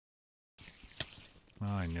Oh,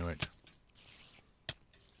 I knew it.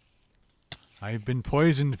 I've been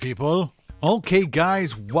poisoned, people. Okay,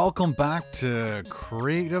 guys, welcome back to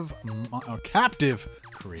Captive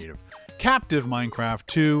Minecraft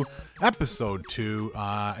 2, Episode 2,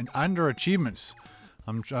 and under achievements.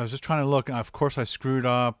 I was just trying to look, and of course I screwed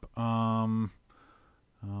up. Oh,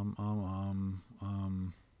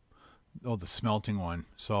 the smelting one.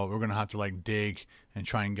 So we're gonna have to like dig and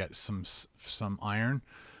try and get some iron.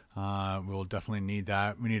 We'll definitely need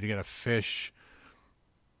that. We need to get a fish.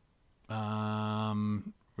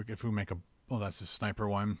 If we make a, oh, that's the sniper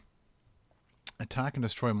one. Attack and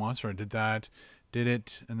destroy monster. I did that. Did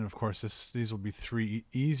it, and then of course these will be 3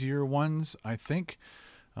 easier ones, I think.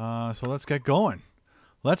 So let's get going.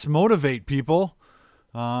 Let's motivate people.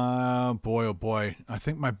 Boy, oh boy. I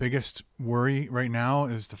think my biggest worry right now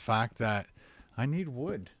is the fact that I need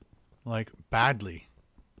wood, like badly.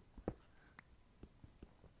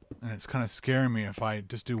 And it's kind of scaring me if I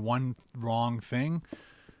just do one wrong thing.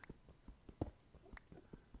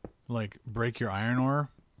 Like break your iron ore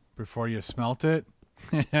before you smelt it.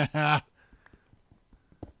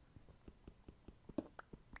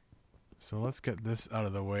 So let's get this out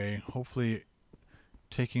of the way. Hopefully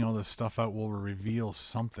taking all this stuff out will reveal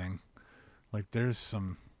something. Like there's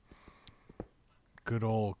some good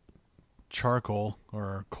old charcoal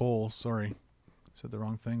or coal. Sorry, said the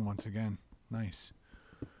wrong thing once again. Nice.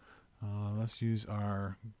 Let's use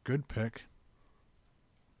our good pick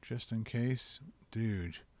just in case.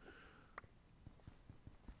 Dude.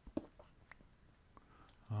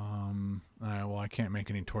 Well, I can't make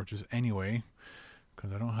any torches anyway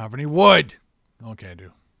because I don't have any wood. Okay, I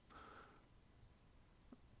do.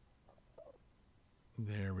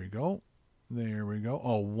 There we go. There we go.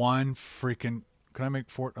 Oh, one freaking... Can I make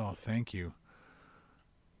 4? Oh, thank you.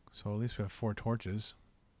 So at least we have 4 torches.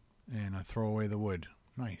 And I throw away the wood.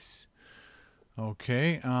 Nice.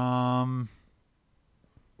 Okay.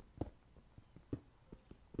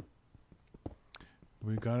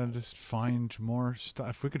 We gotta just find more stuff.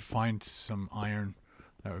 If we could find some iron,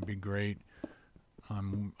 that would be great.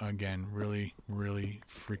 I'm, again, really, really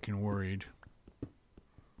freaking worried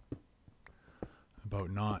about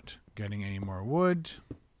not getting any more wood.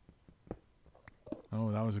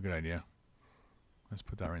 Oh, that was a good idea. Let's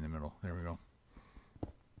put that right in the middle. There we go.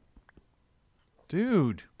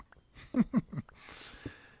 Dude!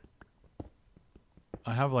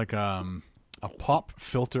 I have like a pop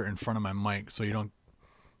filter in front of my mic so you don't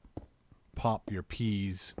pop your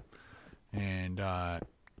peas, and I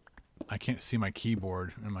can't see my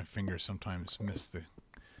keyboard and my fingers sometimes miss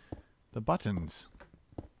the buttons.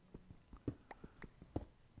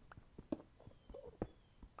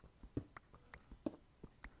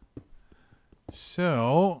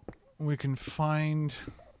 So we can find,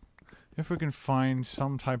 if we can find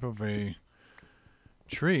some type of a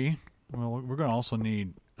tree. Well, we're gonna also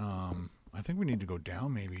need I think we need to go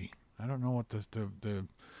down maybe. I don't know what the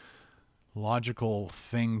logical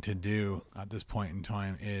thing to do at this point in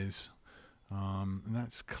time is. And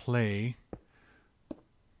that's clay.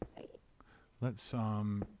 Let's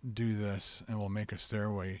do this and we'll make a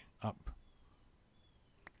stairway up.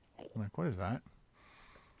 I'm like, what is that?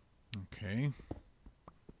 Okay.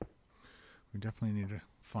 We definitely need to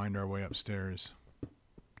find our way upstairs.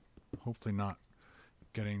 Hopefully not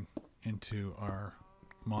getting into our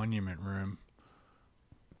monument room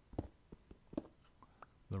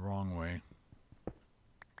the wrong way.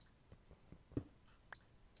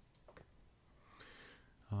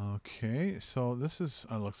 Okay, so this is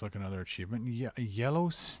looks like another achievement. Yeah, yellow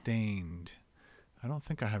stained. I don't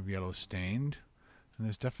think I have yellow stained, and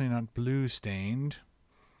there's definitely not blue stained.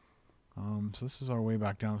 So this is our way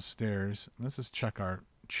back downstairs. Let's just check our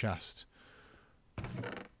chest.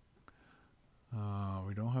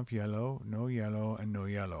 We don't have yellow, no yellow, and no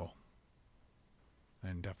yellow.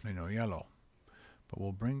 And definitely no yellow. But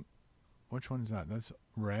we'll bring... Which one is that? That's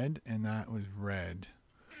red, and that was red.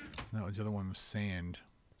 And that was the other one was sand.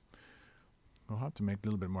 We'll have to make a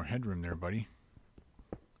little bit more headroom there, buddy.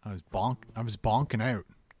 I was bonking out.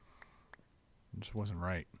 It just wasn't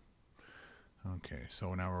right. Okay,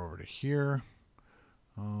 so now we're over to here.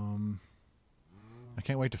 I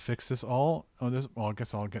can't wait to fix this all. Oh, this. Well, I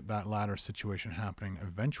guess I'll get that ladder situation happening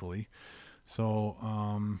eventually. So,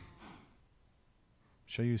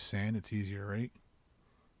 should I use sand? It's easier, right?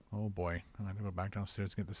 Oh boy, I'm gonna have to go back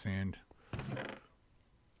downstairs to get the sand.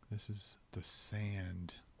 This is the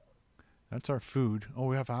sand. That's our food. Oh,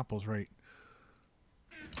 we have apples, right?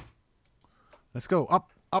 Let's go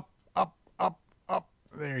up, up, up, up, up.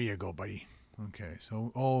 There you go, buddy. Okay,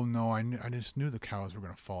 so, oh no, I just knew the cows were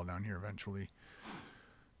going to fall down here eventually.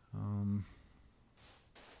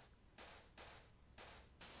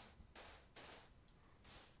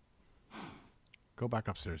 Go back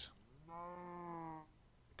upstairs.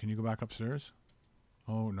 Can you go back upstairs?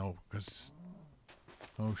 Oh, no, because...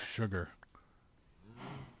 Oh, sugar.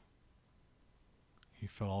 He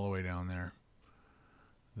fell all the way down there.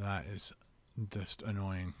 That is just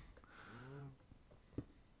annoying.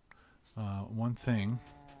 One thing.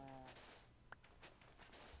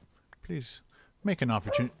 Please make an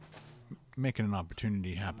opportunity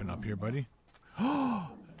happen up here, buddy.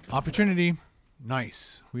 Opportunity.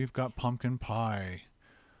 Nice. We've got pumpkin pie.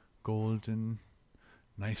 Golden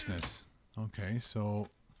niceness. Okay, so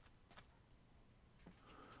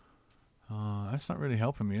that's not really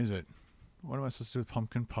helping me, is it? What am I supposed to do with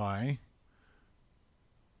pumpkin pie?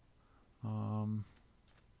 Can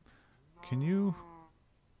you...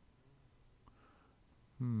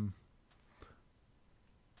 I'm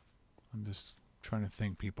just trying to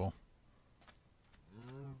think, people.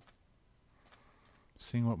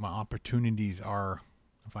 Seeing what my opportunities are,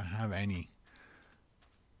 if I have any.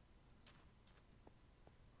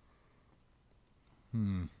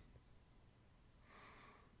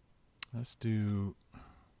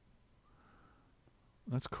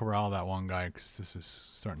 Let's corral that one guy, because this is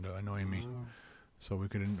starting to annoy me. So we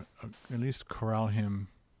could at least corral him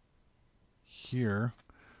here,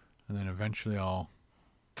 and then eventually I'll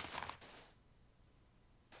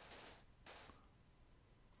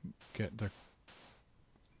get the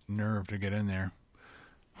nerve to get in there.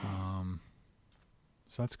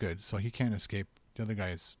 So that's good. So he can't escape. The other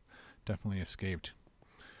guy's definitely escaped.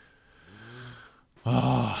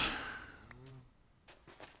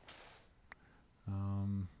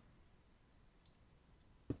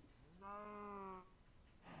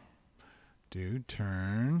 Dude,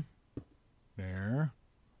 turn. There.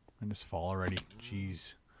 And just fall already.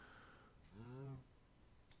 Jeez.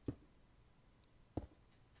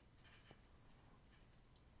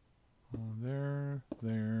 Oh, there.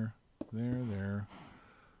 There.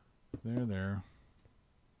 I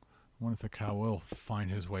wonder if the cow will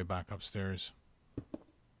find his way back upstairs.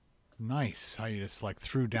 Nice. I just like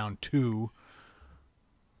threw down 2.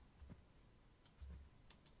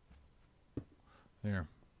 There.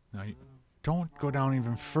 Now you don't go down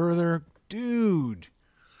even further. Dude.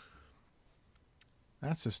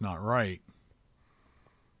 That's just not right.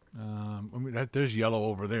 There's yellow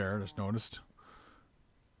over there. I just noticed.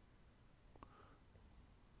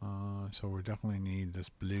 So we definitely need this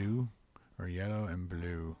blue, or yellow and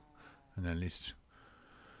blue, and then at least.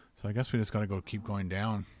 So I guess we just gotta keep going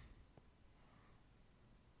down.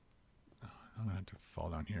 I'm gonna have to fall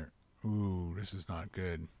down here. Ooh, this is not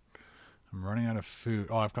good. I'm running out of food.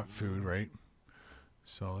 Oh, I've got food, right?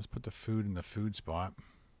 So let's put the food in the food spot.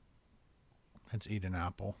 Let's eat an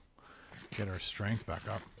apple. Get our strength back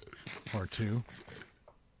up. Or 2.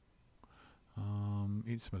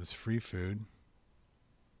 Eat some of this free food.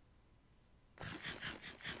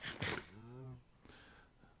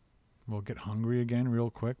 We'll get hungry again real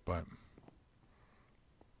quick, but...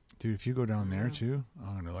 Dude, if you go down there too,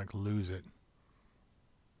 I'm gonna like lose it.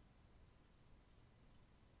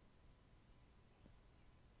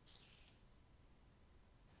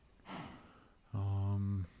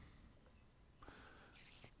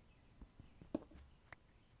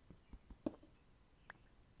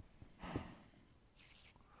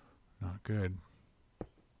 Not good.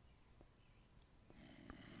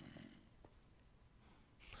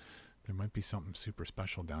 There might be something super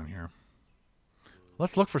special down here.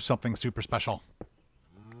 Let's look for something super special.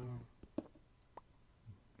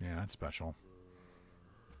 Yeah, that's special.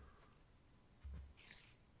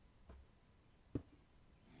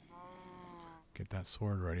 Get that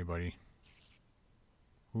sword ready, buddy.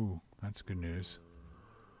 Ooh, that's good news.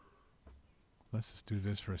 Let's just do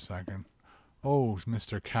this for a second. Oh,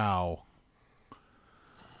 Mr. Cow.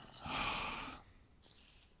 I'm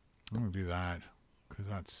going to do that, because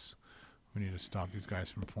that's... We need to stop these guys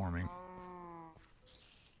from forming.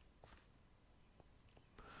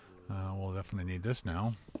 We'll definitely need this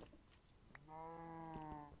now.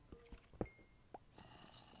 Is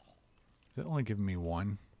it only giving me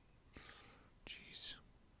 1? Jeez.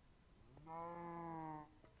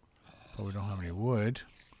 But we don't have any wood,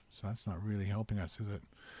 so that's not really helping us, is it?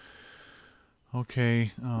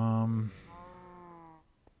 Okay, are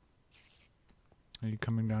you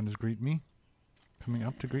coming down to greet me? Coming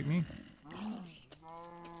up to greet me?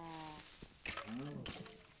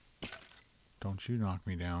 Don't you knock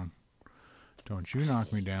me down. Don't you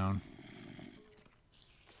knock me down.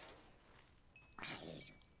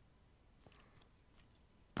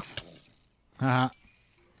 Haha.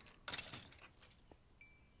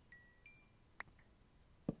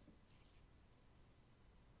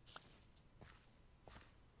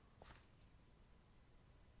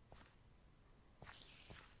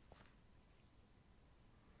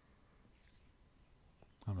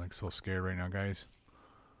 like so scared right now, guys.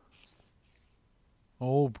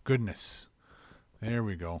 Oh, goodness. There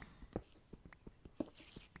we go.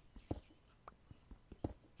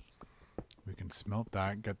 We can smelt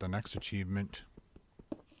that, get the next achievement.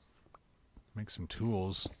 Make some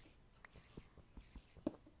tools.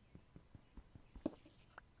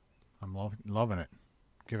 I'm loving it.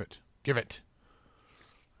 Give it. Give it.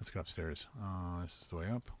 Let's get upstairs. This is the way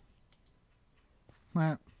up.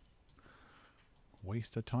 Nah.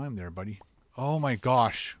 Waste of time there, buddy. Oh my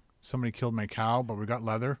gosh. Somebody killed my cow, but we got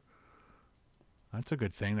leather. That's a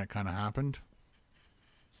good thing that kind of happened.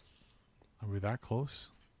 Are we that close?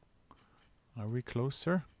 Are we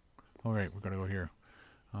closer? All right, we're going to go here.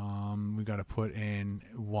 We got to put in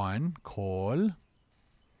 1 coal.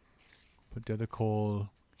 Put the other coal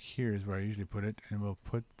here is where I usually put it. And we'll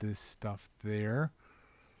put this stuff there.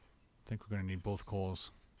 I think we're going to need both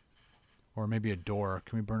coals. Or maybe a door.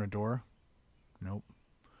 Can we burn a door? Nope.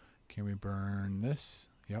 Can we burn this?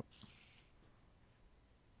 Yep.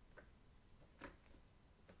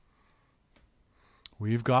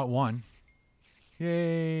 We've got 1.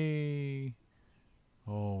 Yay!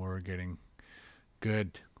 Oh, we're getting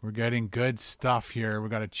good. We're getting good stuff here. We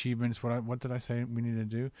got achievements. What did I say we needed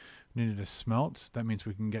to do? We needed to smelt. That means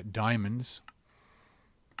we can get diamonds.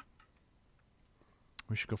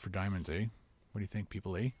 We should go for diamonds, eh? What do you think,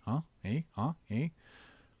 people, eh? Huh? Eh? Huh? Eh?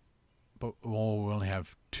 But oh, we only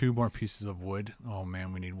have 2 more pieces of wood. Oh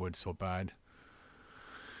man, we need wood so bad.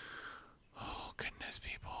 Oh goodness,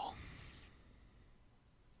 people.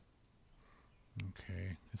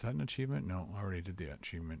 Okay, is that an achievement? No, I already did the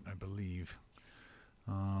achievement, I believe.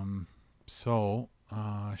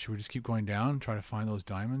 Should we just keep going down, try to find those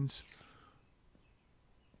diamonds?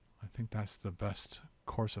 I think that's the best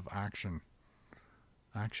course of action.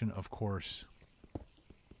 Action, of course.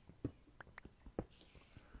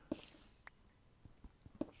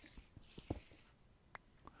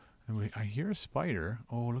 And I hear a spider.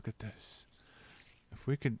 Oh, look at this. If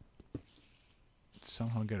we could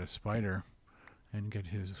somehow get a spider and get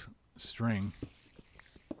his string.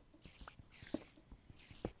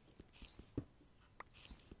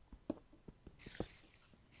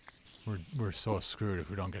 We're so screwed if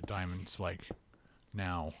we don't get diamonds like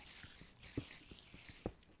now.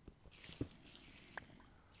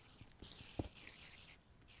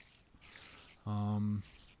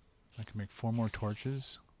 I can make 4 more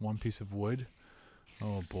torches, 1 piece of wood.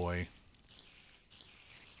 Oh boy.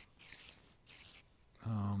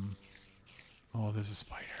 Oh, there's a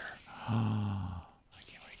spider. I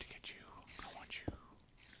can't wait to get you. I want you.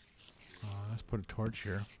 Let's put a torch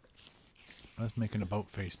here. Let's make an about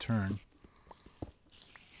face turn.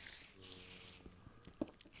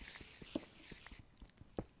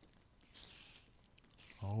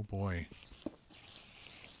 Oh boy.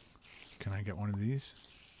 Can I get one of these?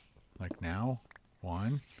 Like now?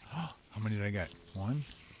 1. How many did I get? 1?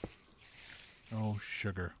 Oh,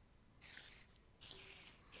 sugar.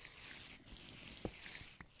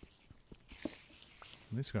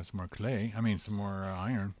 At least we got some more clay. I mean, some more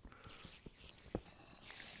iron.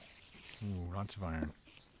 Ooh, lots of iron.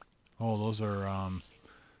 Oh, those are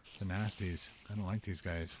the nasties. I don't like these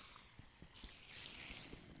guys.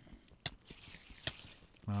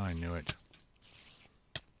 Oh, I knew it.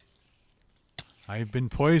 I've been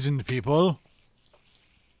poisoned, people.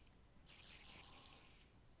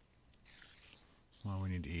 Well, we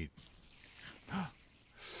need to eat.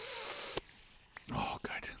 Oh,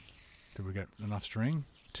 good. Did we get enough string?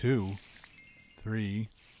 2, 3.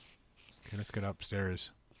 Okay, let's get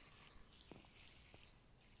upstairs.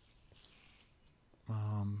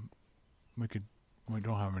 We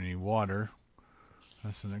don't have any water.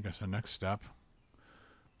 That's, I guess, the next step.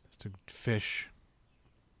 Is to fish.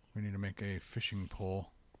 We need to make a fishing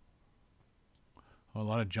pole. Oh, a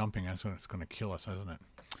lot of jumping. That's when it's going to kill us, isn't it?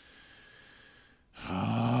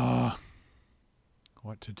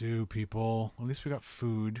 What to do, people? At least we got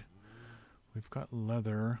food. We've got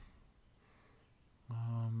leather.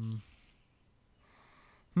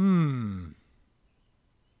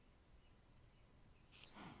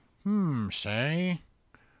 Say?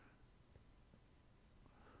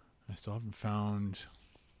 I still haven't found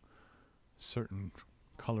certain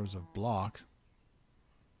colors of block.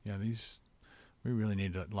 Yeah, these... We really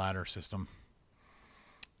need a ladder system.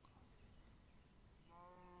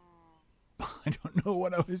 I don't know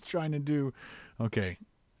what I was trying to do. Okay,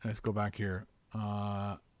 let's go back here.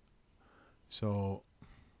 So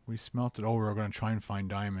we smelted over. We're going to try and find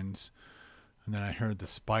diamonds. And then I heard the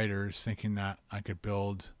spiders, thinking that I could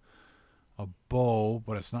build a bow,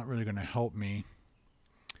 but it's not really going to help me.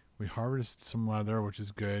 We harvested some leather, which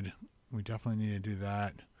is good. We definitely need to do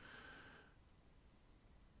that.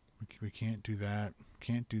 We can't do that.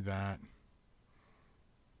 Can't do that.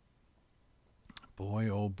 Boy,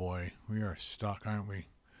 oh boy. We are stuck, aren't we?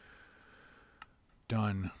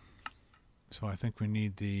 Done. So I think we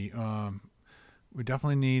need the... we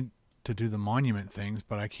definitely need to do the monument things,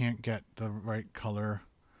 but I can't get the right color.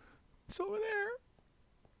 It's over there.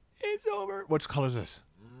 It's over. What color is this?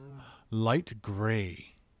 Light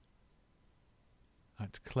gray.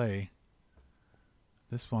 That's clay.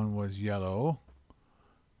 This one was yellow.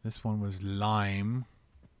 This one was lime.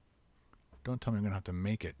 Don't tell me I'm going to have to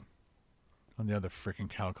make it. And the other freaking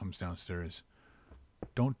cow comes downstairs.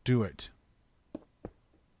 Don't do it.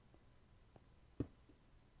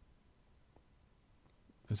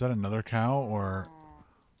 Is that another cow, or...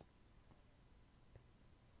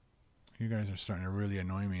 You guys are starting to really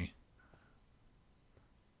annoy me.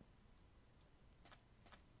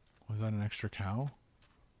 Was that an extra cow?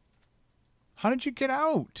 How did you get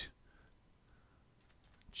out?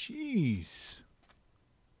 Jeez.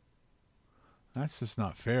 That's just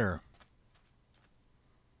not fair.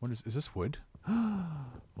 What is this wood?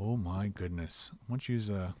 Oh my goodness. Why don't you use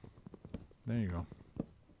a... There you go.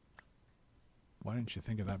 Why didn't you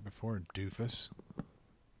think of that before, doofus?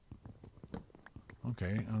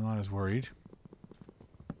 Okay, I'm not as worried.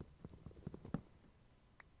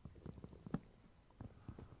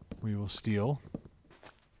 We will steal.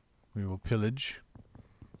 We will pillage.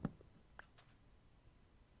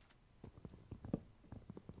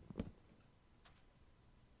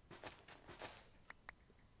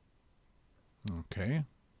 Okay.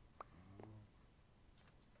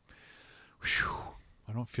 Whew.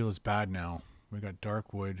 I don't feel as bad now. We got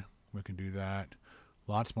dark wood. We can do that.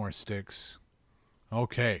 Lots more sticks.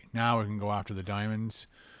 Okay, now we can go after the diamonds.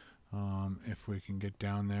 If we can get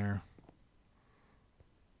down there.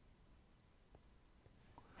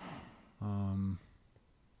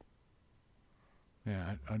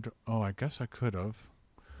 Yeah, I guess I could have.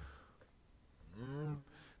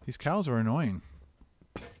 These cows are annoying.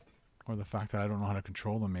 Or the fact that I don't know how to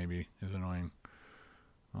control them maybe is annoying.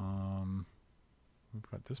 We've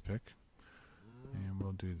got this pick. And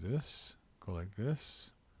we'll do this. Go like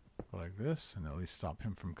this. Go like this. And at least stop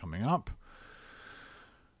him from coming up.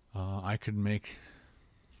 I could make...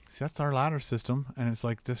 See, that's our ladder system. And it's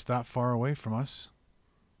like just that far away from us.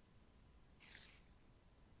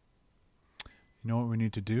 You know what we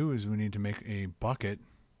need to do is we need to make a bucket.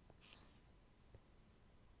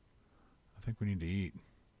 I think we need to eat.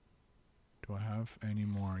 Do I have any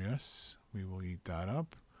more? Yes. We will eat that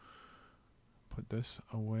up. Put this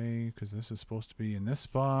away because this is supposed to be in this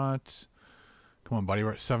spot. Come on, buddy.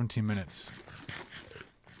 We're at 17 minutes.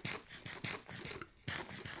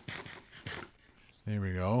 There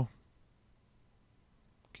we go.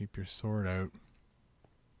 Keep your sword out.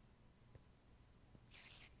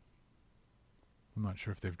 I'm not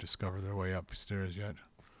sure if they've discovered their way upstairs yet.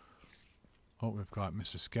 Oh, we've got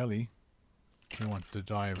Mr. Skelly. He wants to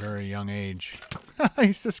die at a very young age.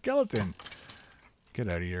 He's the skeleton. Get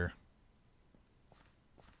out of here.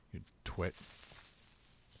 You twit.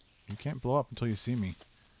 You can't blow up until you see me.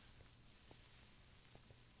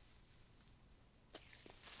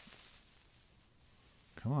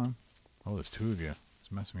 Come on. Oh, there's two of you.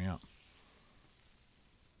 It's messing me up.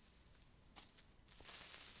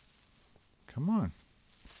 Come on.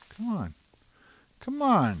 Come on. Come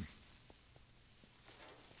on.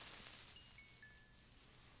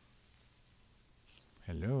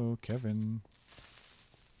 Hello, Kevin.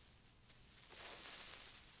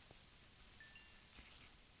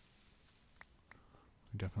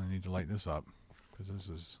 We definitely need to light this up because this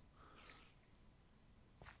is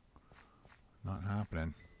not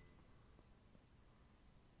happening.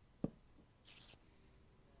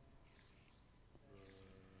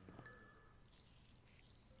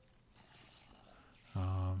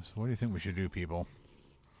 So what do you think we should do, people?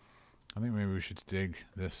 I think maybe we should dig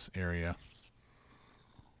this area.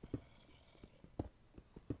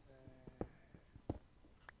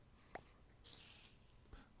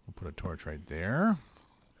 We'll put a torch right there.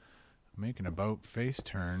 Make an about face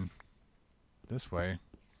turn this way.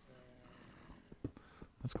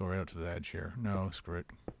 Let's go right out to the edge here. No, screw it.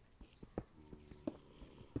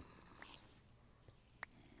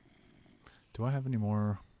 Do I have any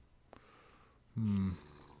more?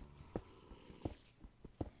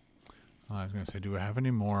 I was going to say, do I have any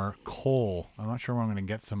more coal? I'm not sure where I'm going to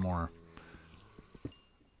get some more.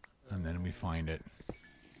 And then we find it.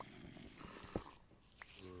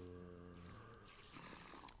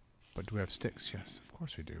 But do we have sticks? Yes, of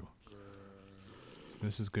course we do. So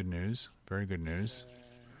this is good news. Very good news.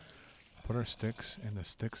 Put our sticks in the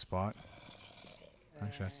stick spot.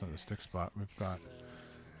 Actually, that's not the stick spot. We've got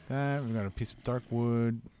that. We've got a piece of dark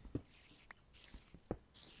wood.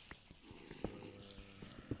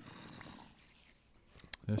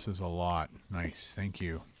 This is a lot. Nice. Thank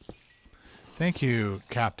you. Thank you,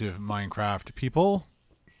 captive Minecraft people.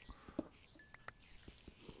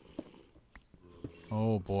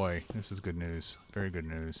 Oh boy, this is good news. Very good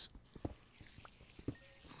news.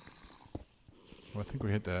 Well, I think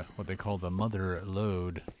we hit the what they call the mother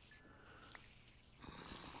lode.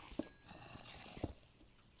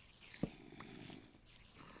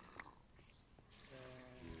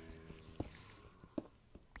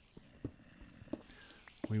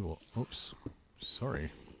 We will. Oops. Sorry.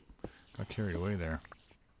 Got carried away there.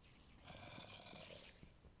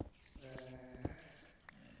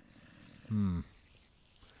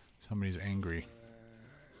 Somebody's angry.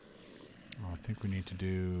 Oh, I think we need to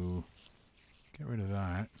do. Get rid of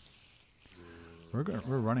that.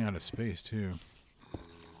 We're running out of space too.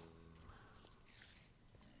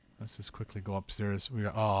 Let's just quickly go upstairs. We're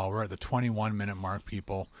at the 21-minute mark,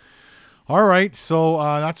 people. All right, so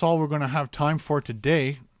that's all we're going to have time for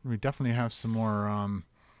today. We definitely have some more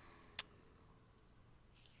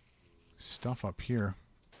stuff up here.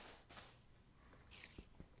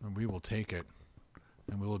 And we will take it.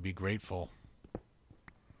 And we will be grateful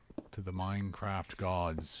to the Minecraft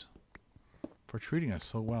gods for treating us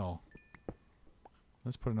so well.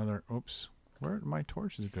 Let's put another... Oops. Where did my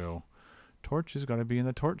torches go? Torch has got to be in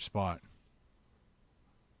the torch spot.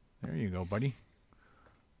 There you go, buddy.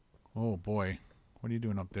 Oh, boy. What are you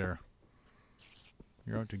doing up there?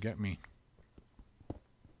 You're out to get me.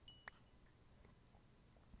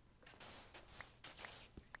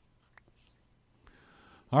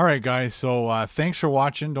 All right, guys. So thanks for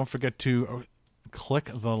watching. Don't forget to click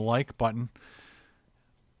the like button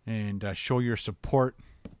and show your support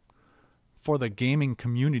for the gaming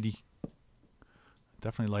community.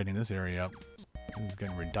 Definitely lighting this area up. This is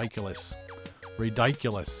getting ridiculous.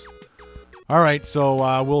 Ridiculous. All right,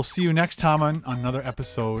 so we'll see you next time on another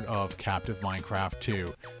episode of Captive Minecraft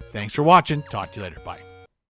 2. Thanks for watching. Talk to you later. Bye.